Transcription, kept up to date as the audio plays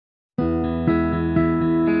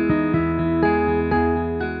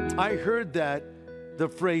I heard that the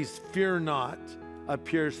phrase fear not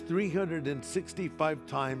appears 365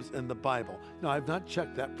 times in the Bible. Now, I've not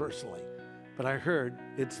checked that personally, but I heard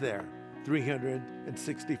it's there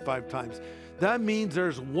 365 times. That means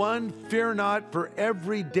there's one fear not for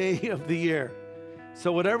every day of the year.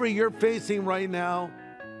 So whatever you're facing right now,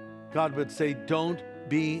 God would say, don't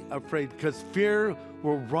be afraid, because fear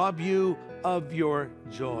will rob you of your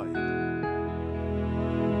joy.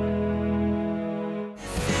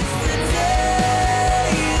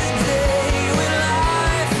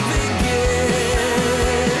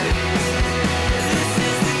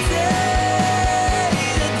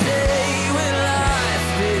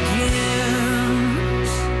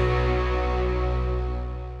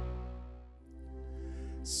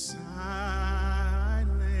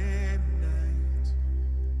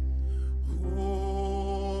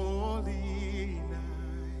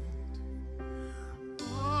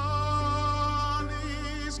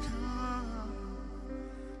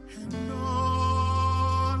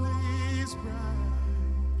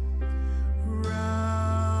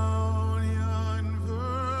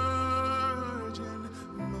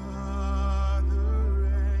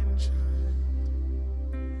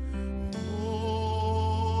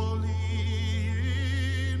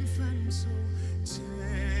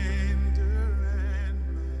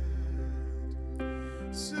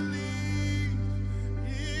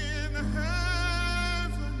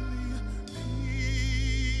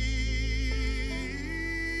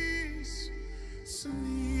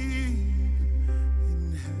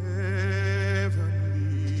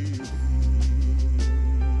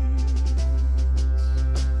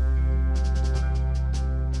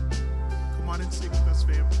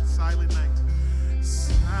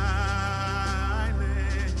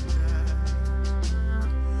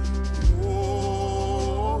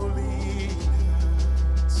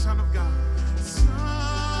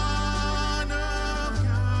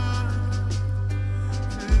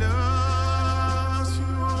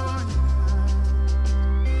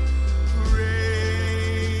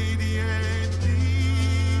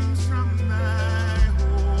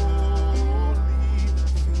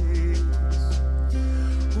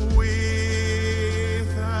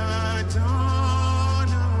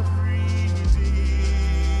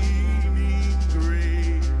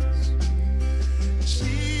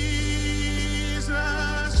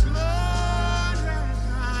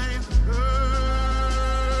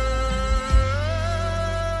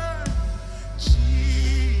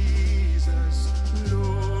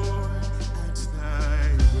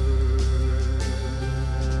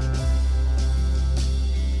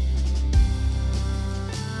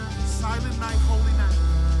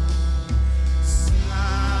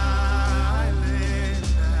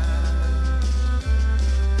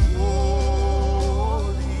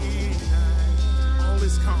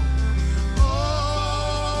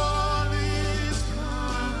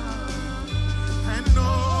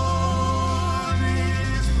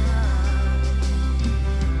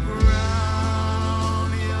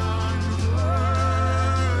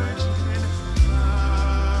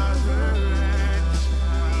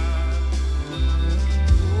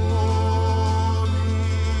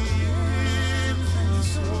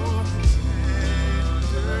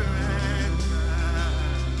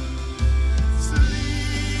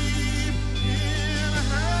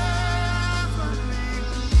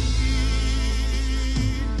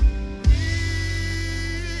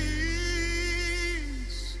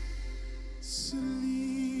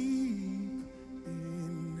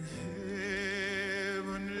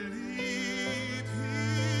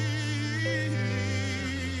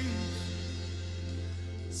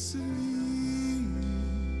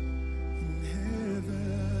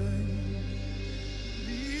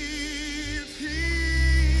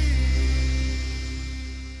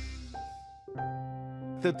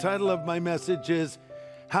 The title of my message is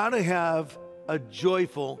How to Have a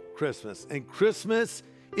Joyful Christmas. And Christmas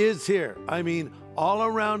is here. I mean, all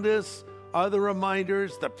around us are the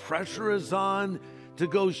reminders. The pressure is on to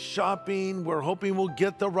go shopping. We're hoping we'll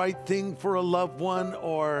get the right thing for a loved one,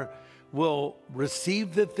 or we'll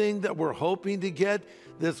receive the thing that we're hoping to get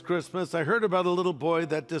this Christmas. I heard about a little boy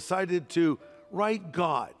that decided to write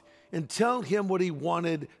God and tell him what he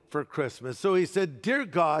wanted for Christmas. So he said, "Dear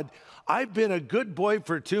God, I've been a good boy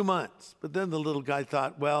for 2 months." But then the little guy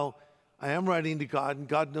thought, well, I am writing to God, and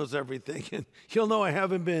God knows everything, and he'll know I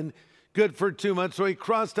haven't been good for 2 months. So he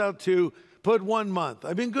crossed out to put 1 month.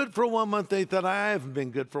 I've been good for 1 month. They thought, I haven't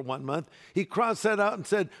been good for 1 month. He crossed that out and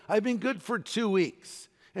said, I've been good for 2 weeks.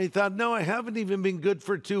 And he thought, no, I haven't even been good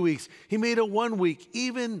for 2 weeks. He made it 1 week.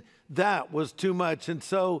 Even that was too much. And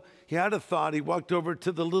so he had a thought. He walked over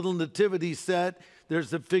to the little nativity set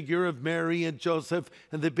there's the figure of Mary and Joseph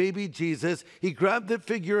and the baby Jesus. He grabbed the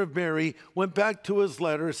figure of Mary, went back to his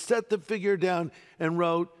letter, set the figure down, and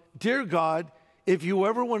wrote, "Dear God, if you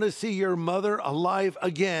ever want to see your mother alive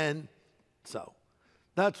again," so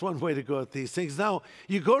that's one way to go at these things. Now,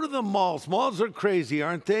 you go to the malls. Malls are crazy,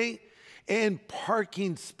 aren't they? And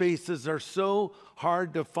parking spaces are so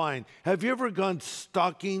hard to find. Have you ever gone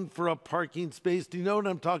stalking for a parking space? Do you know what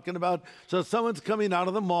I'm talking about? So someone's coming out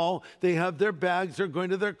of the mall. They have their bags. They're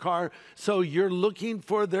going to their car. So you're looking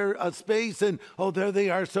for their space, and oh, there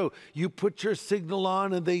they are. So you put your signal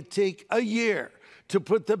on, and they take a year to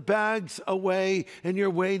put the bags away, and you're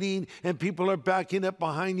waiting, and people are backing up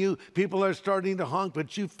behind you. People are starting to honk,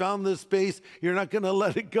 but you found the space. You're not going to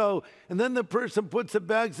let it go. And then the person puts the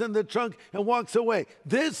bags in the trunk and walks away.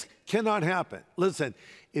 This cannot happen. Listen,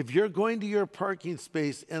 if you're going to your parking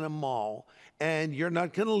space in a mall and you're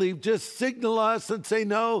not going to leave, just signal us and say,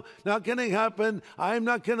 "No, not going to happen. I'm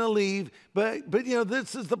not going to leave." But you know,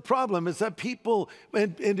 this is the problem, is that people,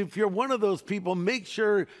 and if you're one of those people, make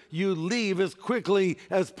sure you leave as quickly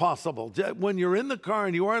as possible. When you're in the car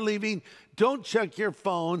and you are leaving, don't check your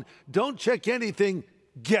phone. Don't check anything.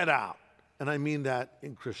 Get out. And I mean that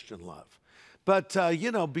in Christian love. But,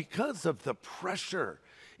 you know, because of the pressure,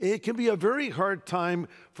 it can be a very hard time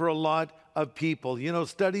for a lot of people. You know,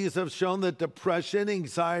 studies have shown that depression,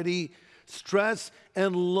 anxiety, stress,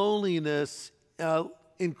 and loneliness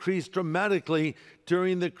increase dramatically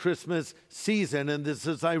during the Christmas season. And this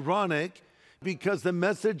is ironic because the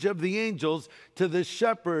message of the angels to the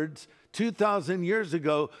shepherds 2,000 years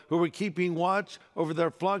ago who were keeping watch over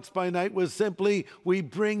their flocks by night was simply, "We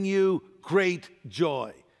bring you great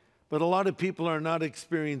joy." But a lot of people are not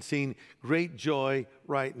experiencing great joy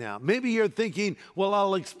right now. Maybe you're thinking, "Well,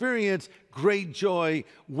 I'll experience great joy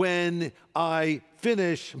when I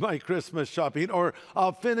finish my Christmas shopping," or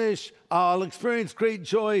I'll experience great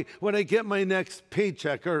joy when I get my next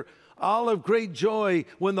paycheck," or "I'll have great joy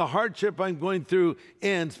when the hardship I'm going through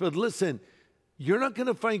ends." But listen, you're not going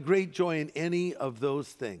to find great joy in any of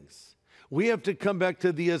those things. We have to come back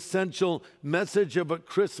to the essential message of what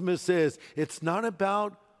Christmas is. It's not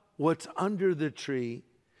about what's under the tree.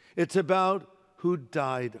 It's about who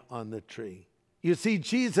died on the tree. You see,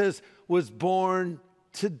 Jesus was born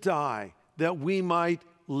to die that we might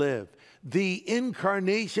live. The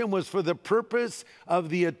incarnation was for the purpose of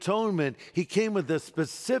the atonement. He came with a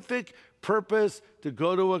specific purpose to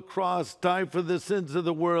go to a cross, die for the sins of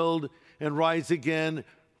the world, and rise again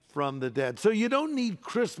from the dead. So you don't need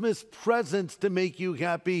Christmas presents to make you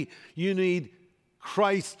happy. You need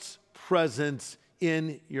Christ's presence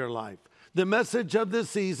in your life. The message of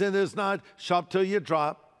this season is not shop till you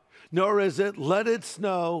drop, nor is it let it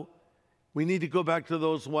snow. We need to go back to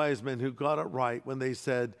those wise men who got it right when they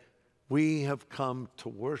said, "We have come to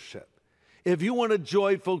worship." If you want a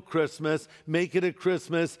joyful Christmas, make it a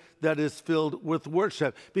Christmas that is filled with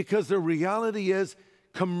worship. Because the reality is,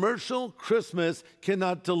 commercial Christmas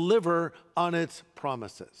cannot deliver on its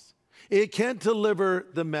promises. It can't deliver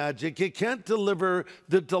the magic. It can't deliver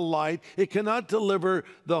the delight. It cannot deliver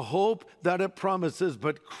the hope that it promises,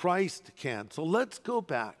 but Christ can. So let's go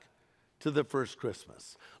back to the first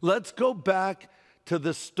Christmas. Let's go back to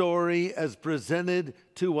the story as presented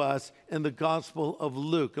to us in the Gospel of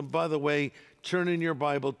Luke. And by the way, turn in your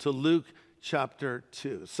Bible to Luke chapter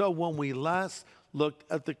 2. So when we last looked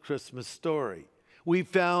at the Christmas story, we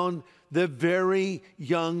found the very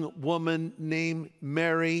young woman named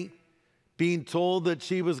Mary being told that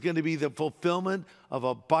she was going to be the fulfillment of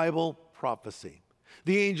a Bible prophecy.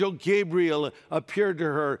 The angel Gabriel appeared to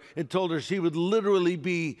her and told her she would literally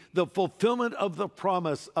be the fulfillment of the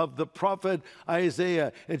promise of the prophet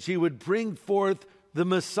Isaiah, and she would bring forth the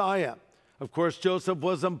Messiah. Of course, Joseph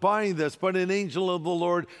wasn't buying this, but an angel of the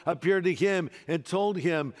Lord appeared to him and told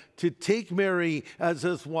him to take Mary as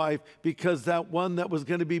his wife because that one that was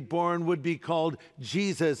going to be born would be called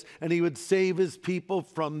Jesus, and he would save his people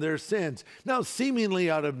from their sins. Now, seemingly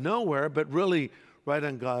out of nowhere, but really right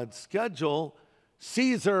on God's schedule,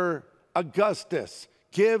 Caesar Augustus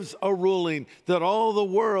gives a ruling that all the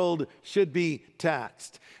world should be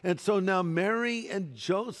taxed. And so now Mary and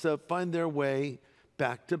Joseph find their way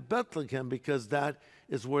back to Bethlehem because that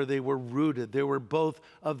is where they were rooted. They were both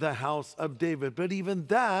of the house of David. But even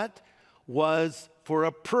that was for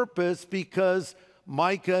a purpose because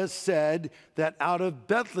Micah said that out of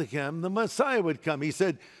Bethlehem the Messiah would come. He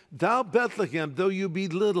said, "Thou Bethlehem, though you be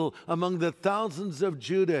little among the thousands of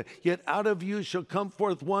Judah, yet out of you shall come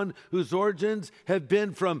forth one whose origins have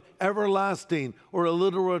been from everlasting," or a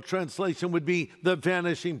literal translation would be the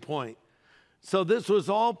vanishing point. So this was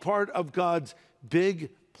all part of God's big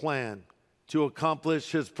plan to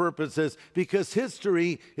accomplish his purposes, because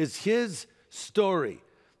history is his story.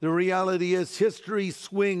 The reality is history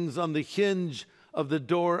swings on the hinge of the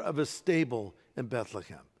door of a stable in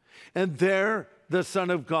Bethlehem. And there the Son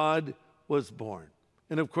of God was born.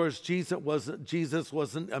 And of course, Jesus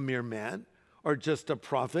wasn't a mere man or just a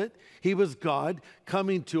prophet. He was God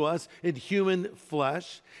coming to us in human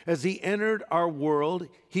flesh. As he entered our world,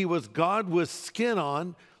 he was God with skin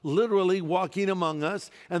on, literally walking among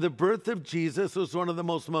us. And the birth of Jesus was one of the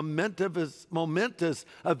most momentous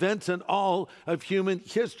events in all of human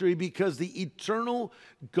history, because the eternal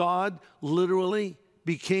God literally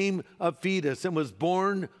became a fetus and was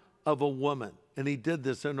born of a woman. And he did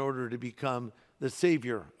this in order to become the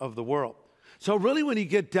Savior of the world. So really, when you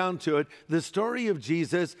get down to it, the story of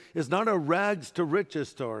Jesus is not a rags to riches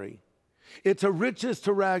story. It's a riches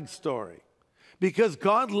to rags story. Because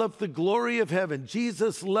God left the glory of heaven.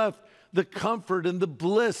 Jesus left the comfort and the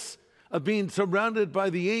bliss of being surrounded by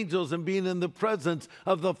the angels and being in the presence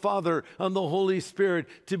of the Father and the Holy Spirit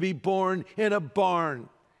to be born in a barn,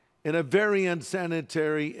 in a very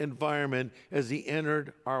unsanitary environment as he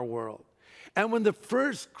entered our world. And when the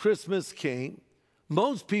first Christmas came,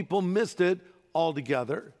 most people missed it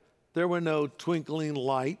altogether. There were no twinkling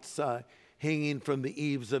lights hanging from the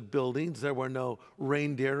eaves of buildings. There were no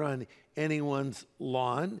reindeer on anyone's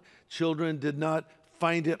lawn. Children did not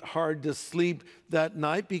find it hard to sleep that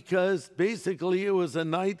night, because basically it was a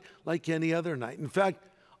night like any other night. In fact,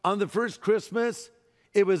 on the first Christmas,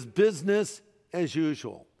 it was business as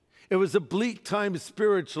usual. It was a bleak time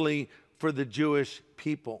spiritually for the Jewish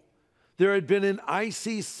people. There had been an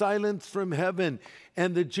icy silence from heaven,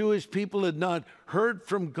 and the Jewish people had not heard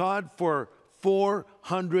from God for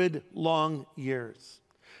 400 long years.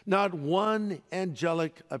 Not one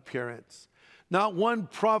angelic appearance, not one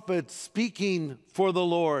prophet speaking for the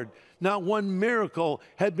Lord, not one miracle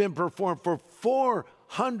had been performed for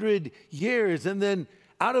 400 years. And then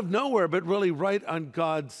out of nowhere, but really right on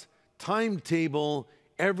God's timetable,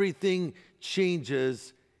 everything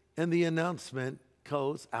changes, and the announcement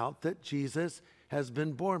goes out that Jesus has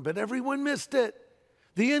been born. But everyone missed it.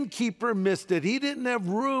 The innkeeper missed it. He didn't have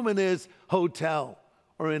room in his hotel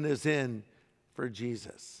or in his inn for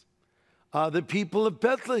Jesus. The people of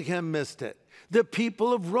Bethlehem missed it. The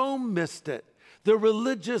people of Rome missed it. The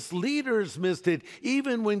religious leaders missed it,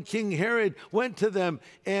 even when King Herod went to them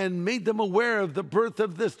and made them aware of the birth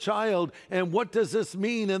of this child and what does this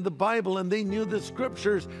mean in the Bible. And they knew the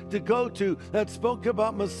scriptures to go to that spoke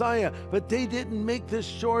about Messiah, but they didn't make this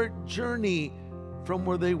short journey from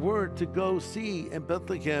where they were to go see in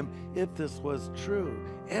Bethlehem if this was true.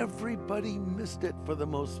 Everybody missed it for the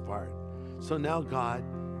most part. So now God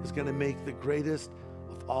is going to make the greatest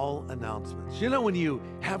of all announcements. You know, when you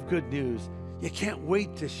have good news, you can't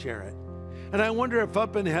wait to share it. And I wonder if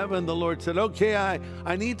up in heaven the Lord said, okay,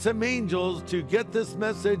 I need some angels to get this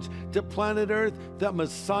message to planet Earth that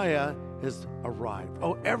Messiah has arrived.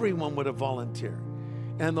 Oh, everyone would have volunteered.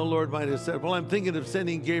 And the Lord might have said, well, I'm thinking of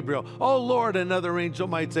sending Gabriel. Oh, Lord, another angel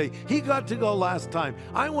might say, he got to go last time.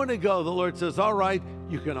 I want to go. The Lord says, all right,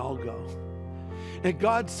 you can all go. And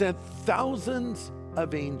God sent thousands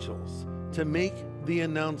of angels to make the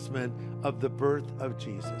announcement of the birth of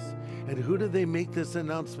Jesus. And who do they make this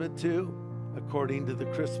announcement to? According to the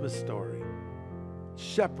Christmas story,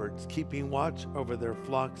 shepherds keeping watch over their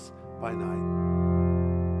flocks by night.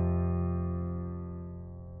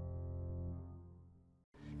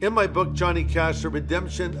 In my book, Johnny Cash, The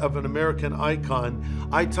Redemption of an American Icon,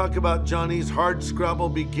 I talk about Johnny's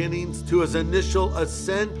hardscrabble beginnings to his initial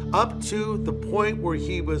ascent up to the point where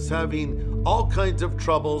he was having all kinds of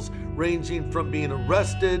troubles, ranging from being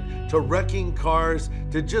arrested to wrecking cars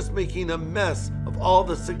to just making a mess of all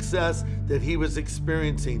the success that he was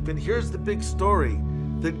experiencing. But here's the big story,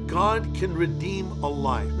 that God can redeem a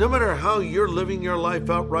life. No matter how you're living your life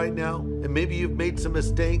out right now, and maybe you've made some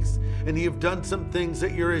mistakes and you've done some things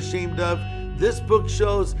that you're ashamed of, this book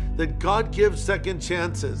shows that God gives second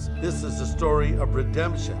chances. This is a story of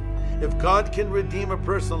redemption. If God can redeem a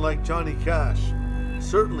person like Johnny Cash,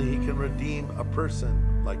 certainly he can redeem a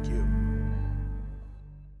person like you.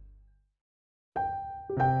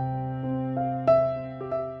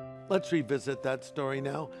 Let's revisit that story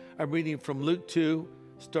now. I'm reading from Luke 2,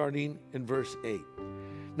 starting in verse 8.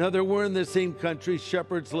 Now there were in the same country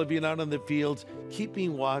shepherds living out in the fields,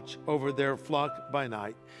 keeping watch over their flock by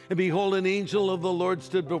night. And behold, an angel of the Lord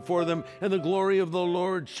stood before them, and the glory of the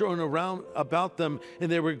Lord shone around about them,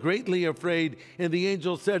 and they were greatly afraid. And the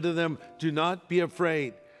angel said to them, do not be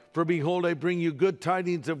afraid. For behold, I bring you good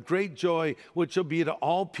tidings of great joy, which shall be to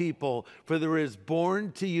all people. For there is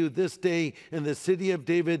born to you this day in the city of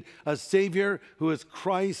David a Savior, who is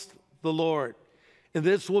Christ the Lord. And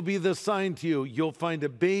this will be the sign to you. You'll find a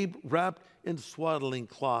babe wrapped in swaddling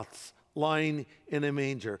cloths, lying in a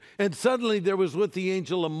manger. And suddenly there was with the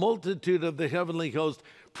angel a multitude of the heavenly host,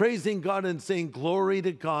 praising God and saying, Glory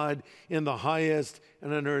to God in the highest,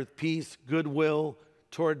 and on earth peace, goodwill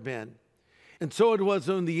toward men. And so it was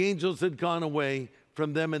when the angels had gone away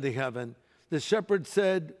from them into heaven, the shepherds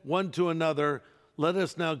said one to another, Let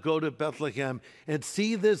us now go to Bethlehem and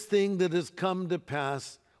see this thing that has come to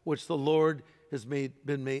pass, which the Lord has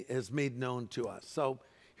made known to us. So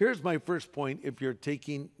here's my first point if you're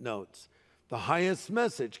taking notes. The highest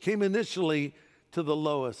message came initially to the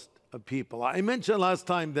lowest of people. I mentioned last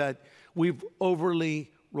time that we've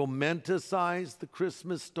overly romanticized the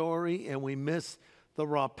Christmas story and we miss the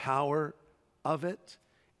raw power of it.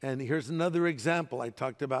 And here's another example. I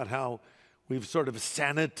talked about how we've sort of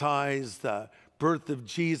sanitized the birth of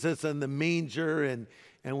Jesus and the manger,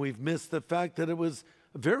 and we've missed the fact that it was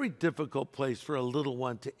a very difficult place for a little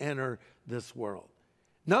one to enter this world.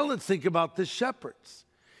 Now let's think about the shepherds.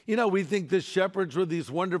 You know, we think the shepherds were these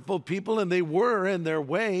wonderful people, and they were in their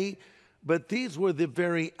way, but these were the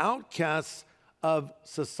very outcasts of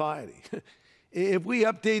society. If we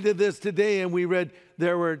updated this today and we read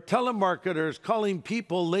there were telemarketers calling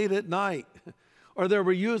people late at night, or there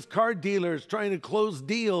were used car dealers trying to close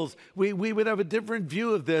deals, we would have a different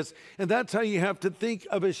view of this. And that's how you have to think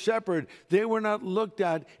of a shepherd. They were not looked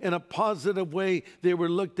at in a positive way. They were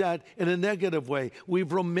looked at in a negative way. We've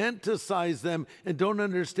romanticized them and don't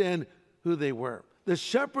understand who they were. The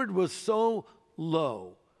shepherd was so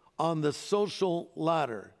low on the social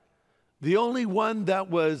ladder. The only one that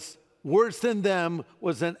was worse than them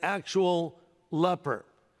was an actual leper.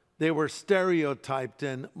 They were stereotyped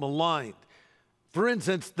and maligned. For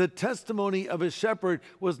instance, the testimony of a shepherd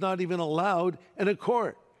was not even allowed in a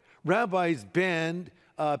court. Rabbis banned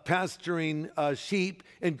pasturing sheep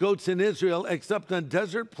and goats in Israel except on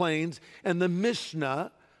desert plains, and the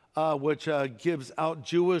Mishnah, which gives out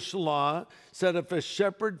Jewish law, said if a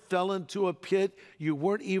shepherd fell into a pit, you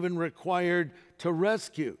weren't even required to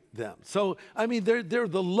rescue them. So, I mean, they're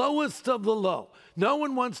the lowest of the low. No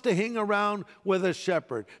one wants to hang around with a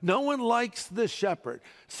shepherd. No one likes the shepherd.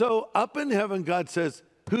 So up in heaven, God says,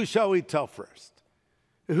 who shall we tell first?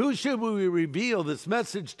 Who should we reveal this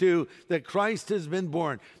message to that Christ has been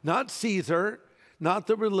born? Not Caesar, not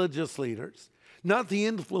the religious leaders, not the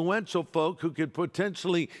influential folk who could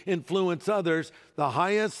potentially influence others. The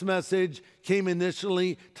highest message came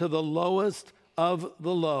initially to the lowest of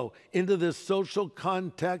the low, into this social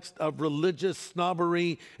context of religious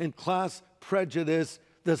snobbery and class prejudice.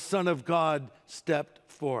 The Son of God stepped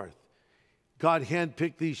forth. God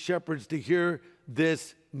handpicked these shepherds to hear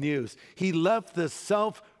this news. He left the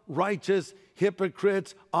self-righteous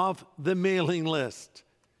hypocrites off the mailing list.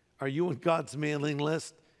 Are you on God's mailing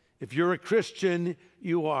list? If you're a Christian,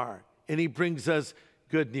 you are. And he brings us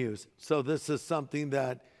good news. So this is something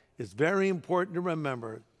that is very important to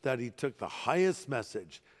remember, that he took the highest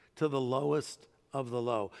message to the lowest of the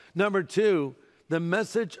low. Number two, the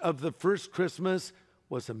message of the first Christmas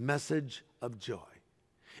was a message of joy.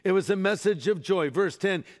 It was a message of joy. Verse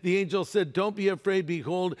 10, the angel said, Don't be afraid.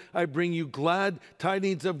 Behold, I bring you glad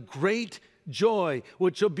tidings of great joy,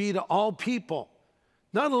 which will be to all people.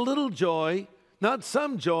 Not a little joy, not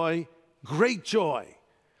some joy, great joy.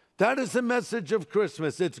 That is the message of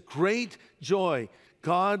Christmas. It's great joy.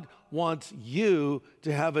 God wants you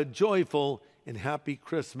to have a joyful and happy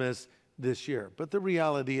Christmas this year. But the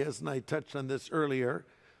reality is, and I touched on this earlier,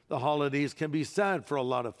 the holidays can be sad for a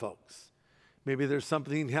lot of folks. Maybe there's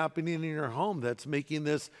something happening in your home that's making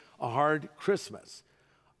this a hard Christmas.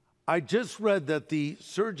 I just read that the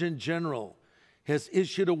Surgeon General has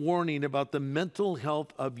issued a warning about the mental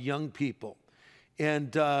health of young people.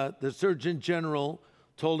 And the Surgeon General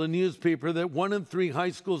told a newspaper that 1 in 3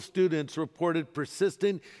 high school students reported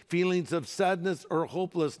persistent feelings of sadness or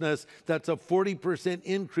hopelessness. That's a 40%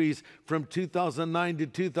 increase from 2009 to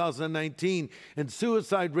 2019. And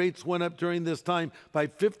suicide rates went up during this time by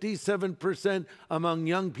 57% among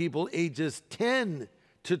young people ages 10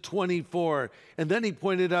 to 24. And then he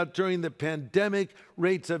pointed out during the pandemic,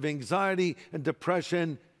 rates of anxiety and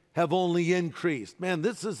depression have only increased. Man,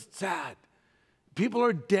 this is sad. People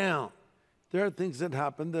are down. There are things that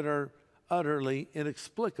happen that are utterly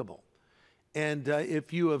inexplicable. And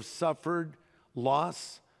if you have suffered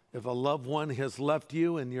loss, if a loved one has left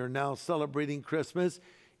you and you're now celebrating Christmas,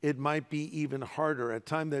 it might be even harder. A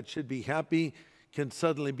time that should be happy can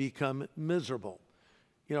suddenly become miserable.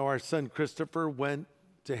 You know, our son Christopher went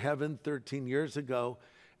to heaven 13 years ago,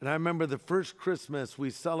 and I remember the first Christmas we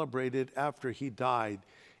celebrated after he died,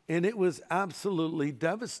 and it was absolutely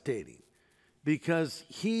devastating. because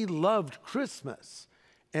he loved Christmas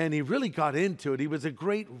and he really got into it. He was a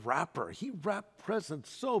great rapper. He wrapped presents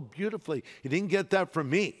so beautifully. He didn't get that from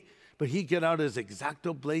me, but he'd get out his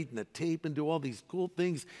X-Acto blade and the tape and do all these cool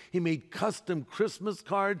things. He made custom Christmas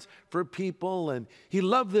cards for people, and he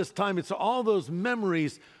loved this time. It's all those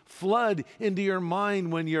memories flood into your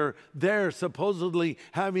mind when you're there supposedly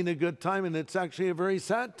having a good time, and it's actually a very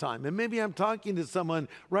sad time. And maybe I'm talking to someone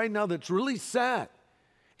right now that's really sad.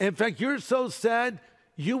 In fact, you're so sad,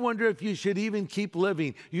 you wonder if you should even keep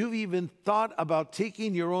living. You've even thought about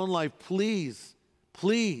taking your own life. Please,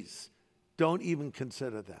 please don't even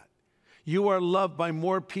consider that. You are loved by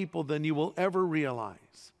more people than you will ever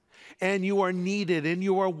realize. And you are needed and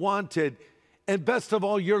you are wanted. And best of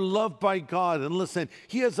all, you're loved by God. And listen,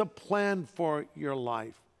 He has a plan for your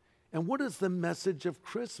life. And what is the message of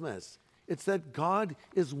Christmas? It's that God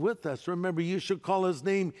is with us. Remember, you should call His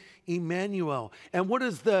name Emmanuel. And what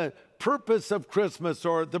is the purpose of Christmas,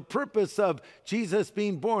 or the purpose of Jesus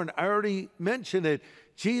being born? I already mentioned it.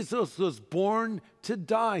 Jesus was born to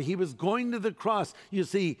die. He was going to the cross. You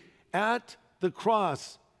see, at the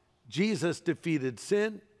cross, Jesus defeated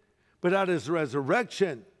sin, but at His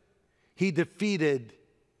resurrection, He defeated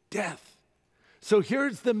death. So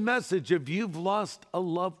here's the message. If you've lost a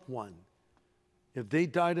loved one, if they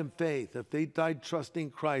died in faith, if they died trusting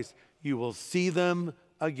Christ, you will see them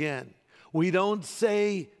again. We don't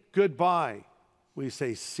say goodbye. We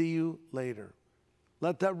say, see you later.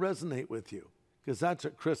 Let that resonate with you, because that's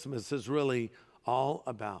what Christmas is really all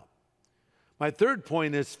about. My third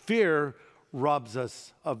point is fear robs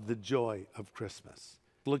us of the joy of Christmas.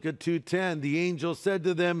 Look at 2:10. The angel said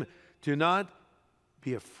to them, do not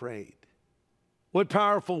be afraid. What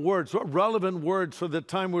powerful words, what relevant words for the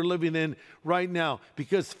time we're living in right now,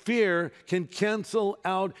 because fear can cancel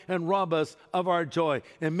out and rob us of our joy.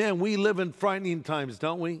 And man, we live in frightening times,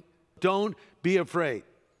 don't we? Don't be afraid.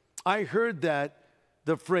 I heard that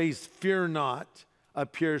the phrase fear not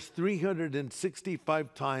appears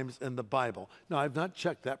 365 times in the Bible. Now, I've not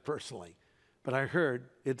checked that personally, but I heard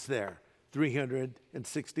it's there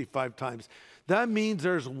 365 times. That means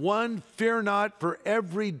there's one fear not for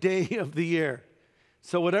every day of the year.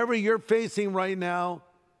 So whatever you're facing right now,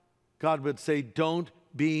 God would say, don't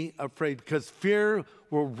be afraid, because fear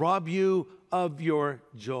will rob you of your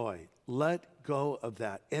joy. Let go of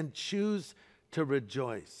that and choose to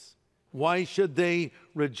rejoice. Why should they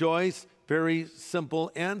rejoice? Very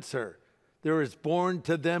simple answer. There is born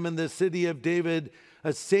to them in the city of David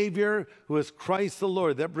a Savior who is Christ the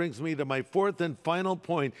Lord. That brings me to my fourth and final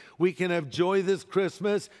point. We can have joy this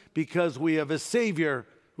Christmas because we have a Savior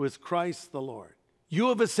who is Christ the Lord. You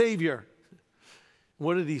have a Savior.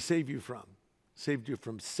 What did He save you from? Saved you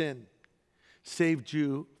from sin. Saved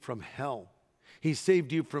you from hell. He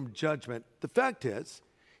saved you from judgment. The fact is,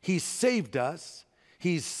 He saved us.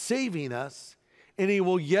 He's saving us, and He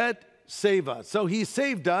will yet save us. So He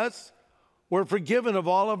saved us. We're forgiven of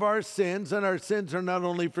all of our sins, and our sins are not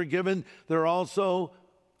only forgiven, they're also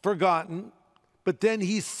forgotten. But then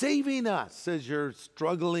He's saving us as you're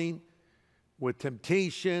struggling with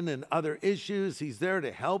temptation and other issues. He's there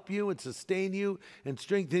to help you and sustain you and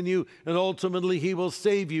strengthen you. And ultimately, He will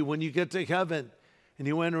save you when you get to heaven and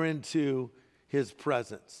you enter into His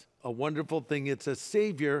presence. A wonderful thing. It's a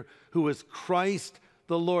Savior who is Christ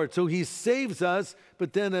the Lord. So He saves us,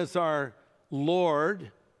 but then as our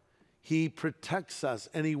Lord, He protects us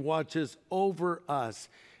and He watches over us.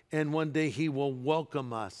 And one day He will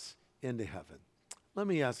welcome us into heaven. Let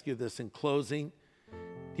me ask you this in closing.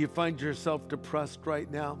 Do you find yourself depressed right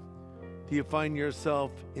now? Do you find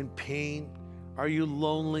yourself in pain? Are you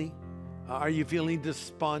lonely? Are you feeling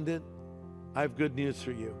despondent? I have good news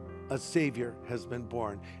for you. A Savior has been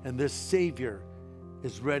born, and this Savior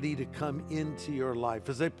is ready to come into your life.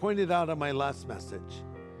 As I pointed out in my last message,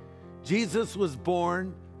 Jesus was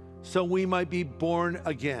born so we might be born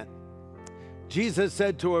again. Jesus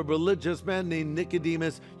said to a religious man named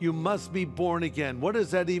Nicodemus, you must be born again. What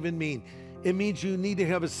does that even mean? It means you need to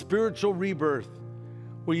have a spiritual rebirth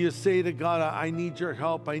where you say to God, I need your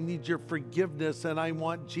help, I need your forgiveness, and I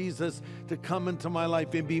want Jesus to come into my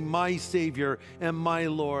life and be my Savior and my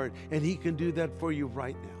Lord. And He can do that for you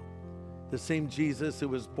right now. The same Jesus who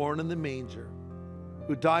was born in the manger,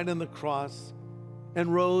 who died on the cross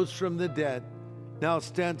and rose from the dead, now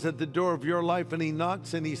stands at the door of your life, and He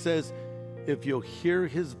knocks and He says, if you'll hear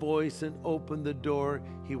His voice and open the door,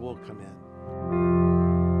 He will come in.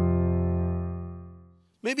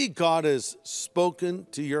 Maybe God has spoken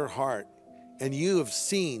to your heart and you have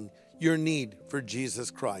seen your need for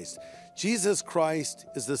Jesus Christ. Jesus Christ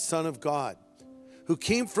is the Son of God who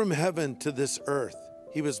came from heaven to this earth.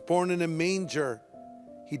 He was born in a manger.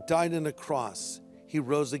 He died on a cross. He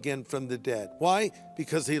rose again from the dead. Why?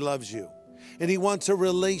 Because he loves you. And he wants a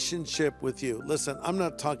relationship with you. Listen, I'm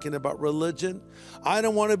not talking about religion. I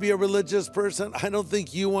don't want to be a religious person. I don't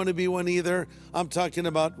think you want to be one either. I'm talking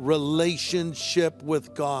about relationship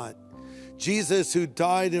with God. Jesus, who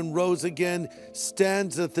died and rose again,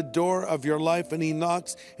 stands at the door of your life and he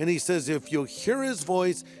knocks and he says, if you'll hear his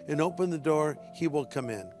voice and open the door, he will come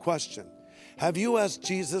in. Question: have you asked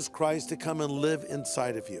Jesus Christ to come and live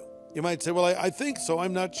inside of you? You might say, well, I think so.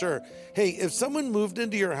 I'm not sure. Hey, if someone moved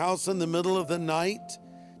into your house in the middle of the night,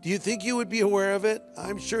 do you think you would be aware of it?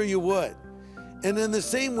 I'm sure you would. And in the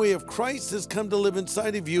same way, if Christ has come to live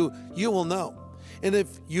inside of you, you will know. And if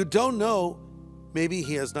you don't know, maybe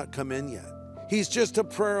he has not come in yet. He's just a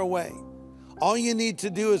prayer away. All you need to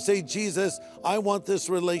do is say, Jesus, I want this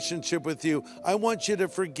relationship with you. I want you to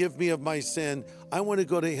forgive me of my sin. I want to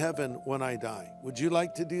go to heaven when I die. Would you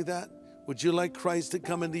like to do that? Would you like Christ to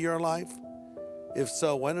come into your life? If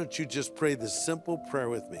so, why don't you just pray this simple prayer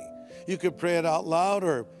with me? You can pray it out loud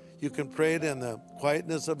or you can pray it in the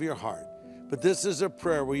quietness of your heart. But this is a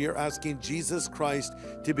prayer where you're asking Jesus Christ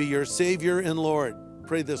to be your Savior and Lord.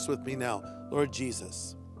 Pray this with me now. Lord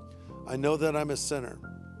Jesus, I know that I'm a sinner,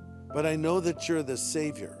 but I know that you're the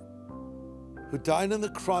Savior who died on the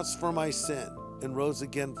cross for my sin and rose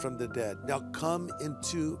again from the dead. Now come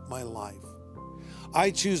into my life.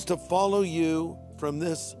 I choose to follow you from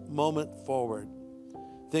this moment forward.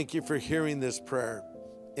 Thank you for hearing this prayer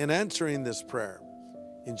and answering this prayer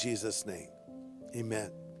in Jesus' name.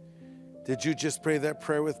 Amen. Did you just pray that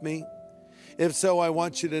prayer with me? If so, I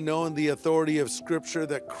want you to know in the authority of Scripture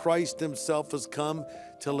that Christ himself has come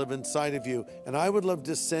to live inside of you. And I would love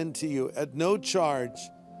to send to you at no charge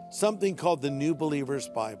something called the New Believer's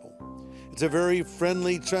Bible. It's a very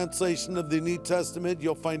friendly translation of the New Testament.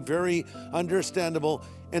 You'll find very understandable,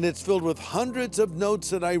 and it's filled with hundreds of notes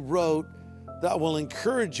that I wrote that will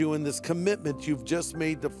encourage you in this commitment you've just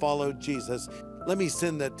made to follow Jesus. Let me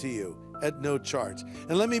send that to you at no charge.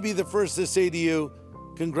 And let me be the first to say to you,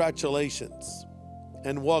 congratulations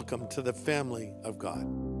and welcome to the family of God.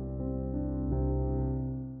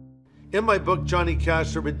 In my book, Johnny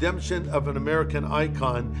Cash, The Redemption of an American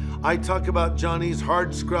Icon, I talk about Johnny's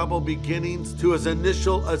hardscrabble beginnings to his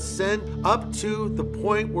initial ascent up to the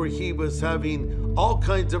point where he was having all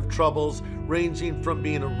kinds of troubles, ranging from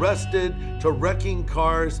being arrested to wrecking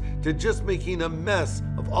cars to just making a mess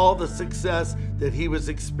of all the success that he was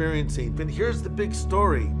experiencing. But here's the big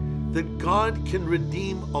story, that God can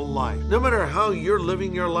redeem a life. No matter how you're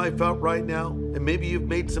living your life out right now, and maybe you've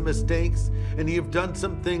made some mistakes and you've done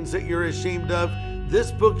some things that you're ashamed of,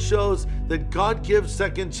 this book shows that God gives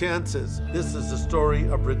second chances. This is a story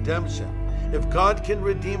of redemption. If God can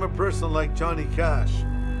redeem a person like Johnny Cash,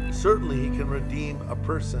 certainly he can redeem a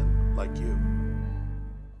person like you.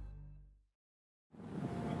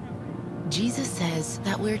 Jesus says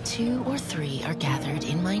that where 2 or 3 are gathered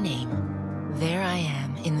in my name, there I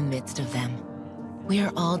am in the midst of them. We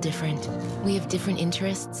are all different. We have different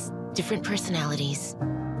interests, different personalities,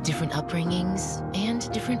 different upbringings,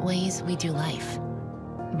 and different ways we do life.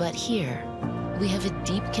 But here, we have a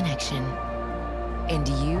deep connection, and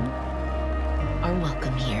you are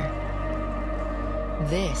welcome here.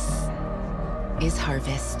 This is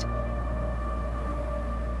Harvest.